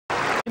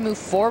Move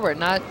forward,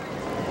 not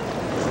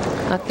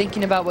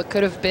thinking about what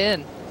could have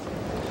been.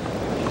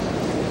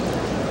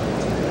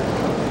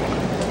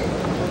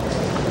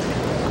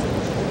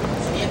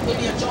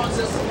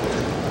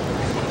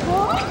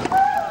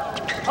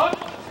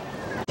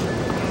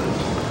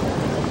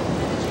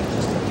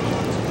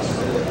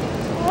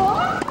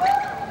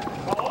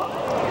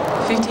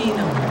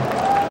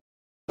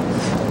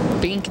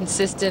 Being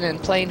consistent and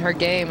playing her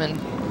game, and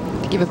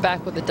to give it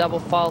back with a double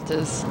fault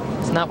is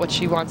not what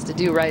she wants to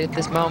do right at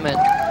this moment.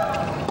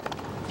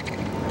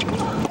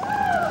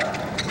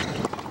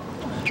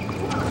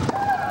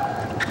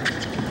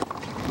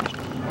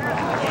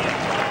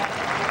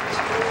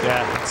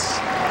 Yeah, that's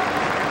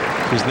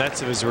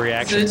Kuznetsova's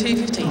reaction.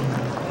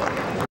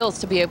 30-15.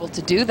 To be able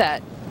to do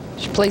that.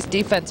 She plays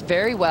defense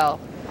very well.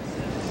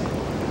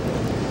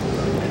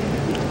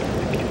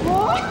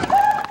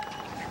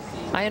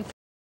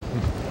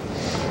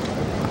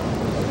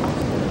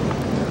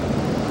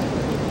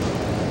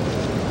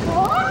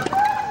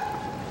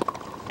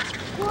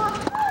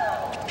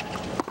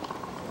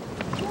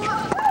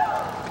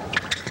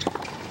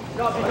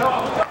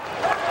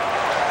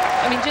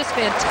 I mean, just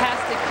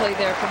fantastic play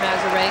there from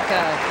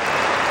Azarenka.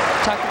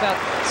 Talked about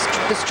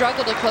the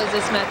struggle to close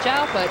this match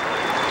out, but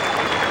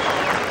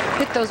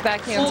hit those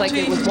backhands like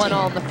it was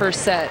 1-all in the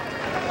first set.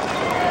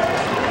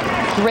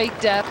 Great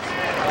depth.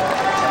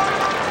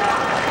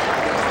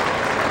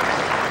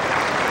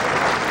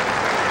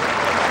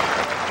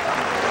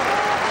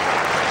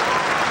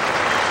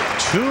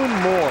 Two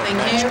more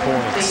match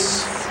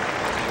points.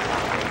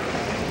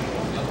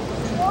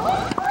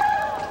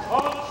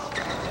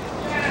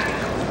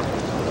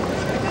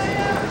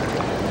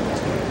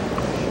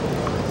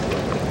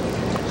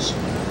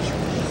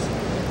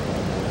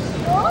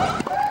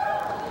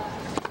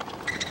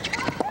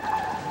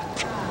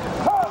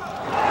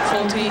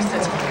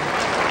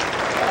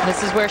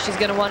 This is where she's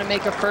going to want to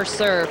make her first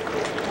serve.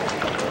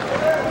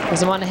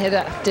 Doesn't want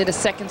to did a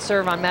second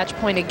serve on match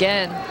point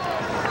again.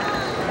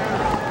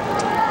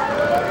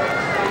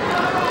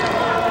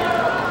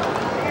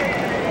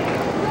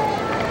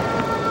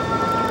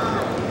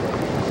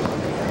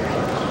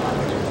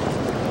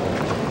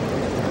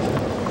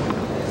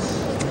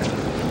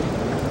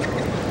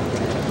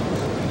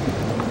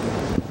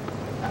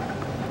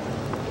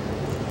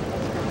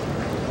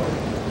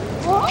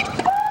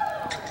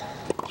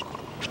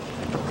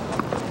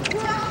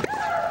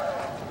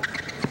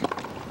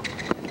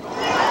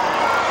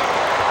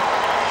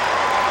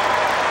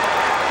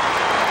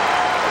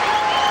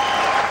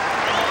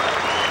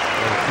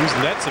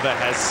 Kuznetsova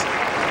has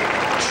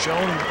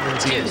shown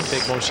Lindsay in the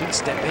big moment she'd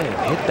step in and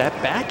hit that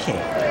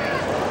backhand.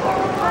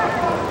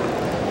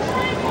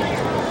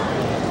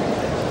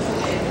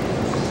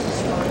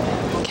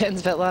 Ken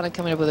Svetlana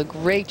coming up with a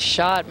great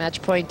shot,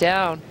 match point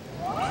down.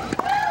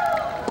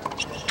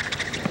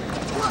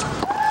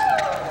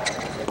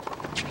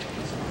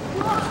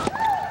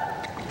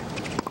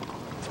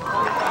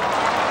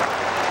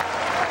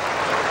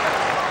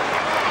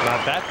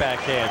 Not that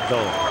backhand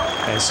though.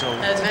 And so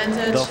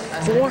the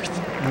fourth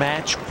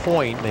match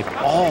point, they've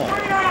all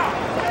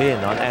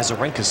been on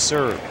Azarenka's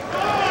serve.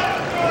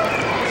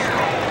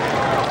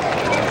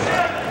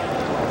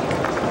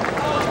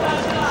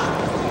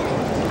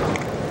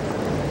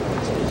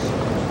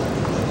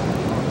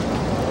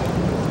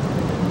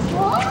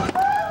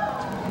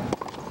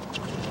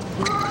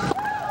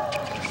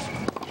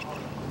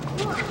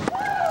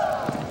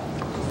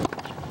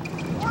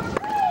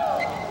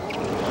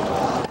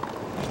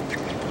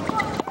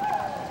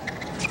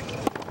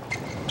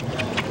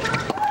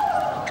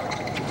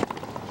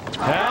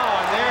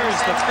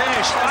 The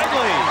finish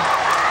finally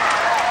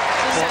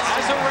for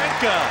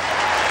Azarenka.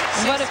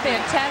 What a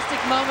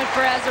fantastic moment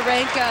for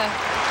Azarenka.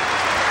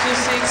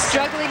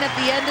 Struggling at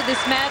the end of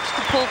this match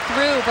to pull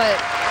through, but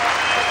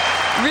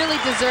really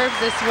deserves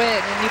this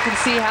win. And you can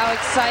see how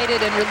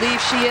excited and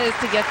relieved she is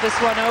to get this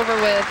one over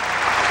with.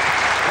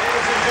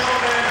 Ladies and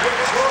gentlemen,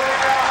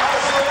 Victoria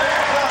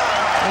Azarenka.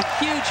 A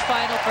huge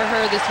final for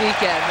her this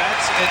weekend.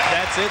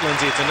 That's it,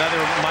 Lindsay. It's another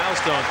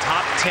milestone.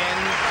 Top 10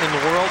 in the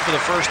world for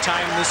the first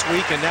time this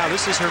week, and now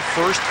this is her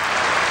first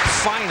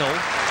final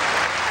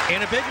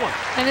and a big one.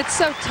 And it's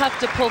so tough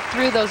to pull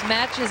through those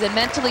matches, and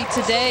mentally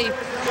today,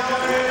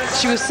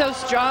 she was so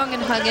strong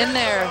and hung in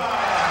there.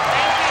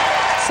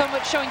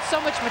 Showing so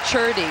much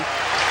maturity.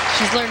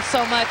 She's learned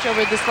so much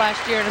over this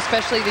last year, and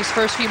especially these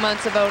first few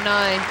months of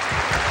 '09.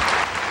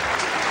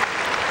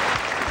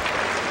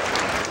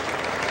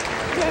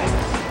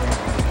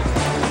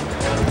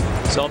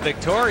 So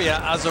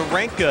Victoria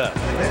Azarenka,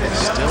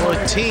 still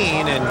a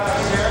teen, and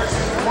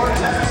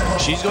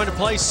she's going to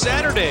play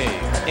Saturday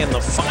in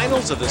the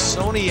finals of the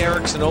Sony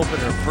Ericsson Open,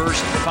 her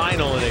first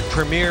final in a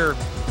premier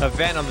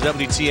event on the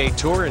WTA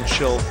Tour, and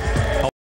she'll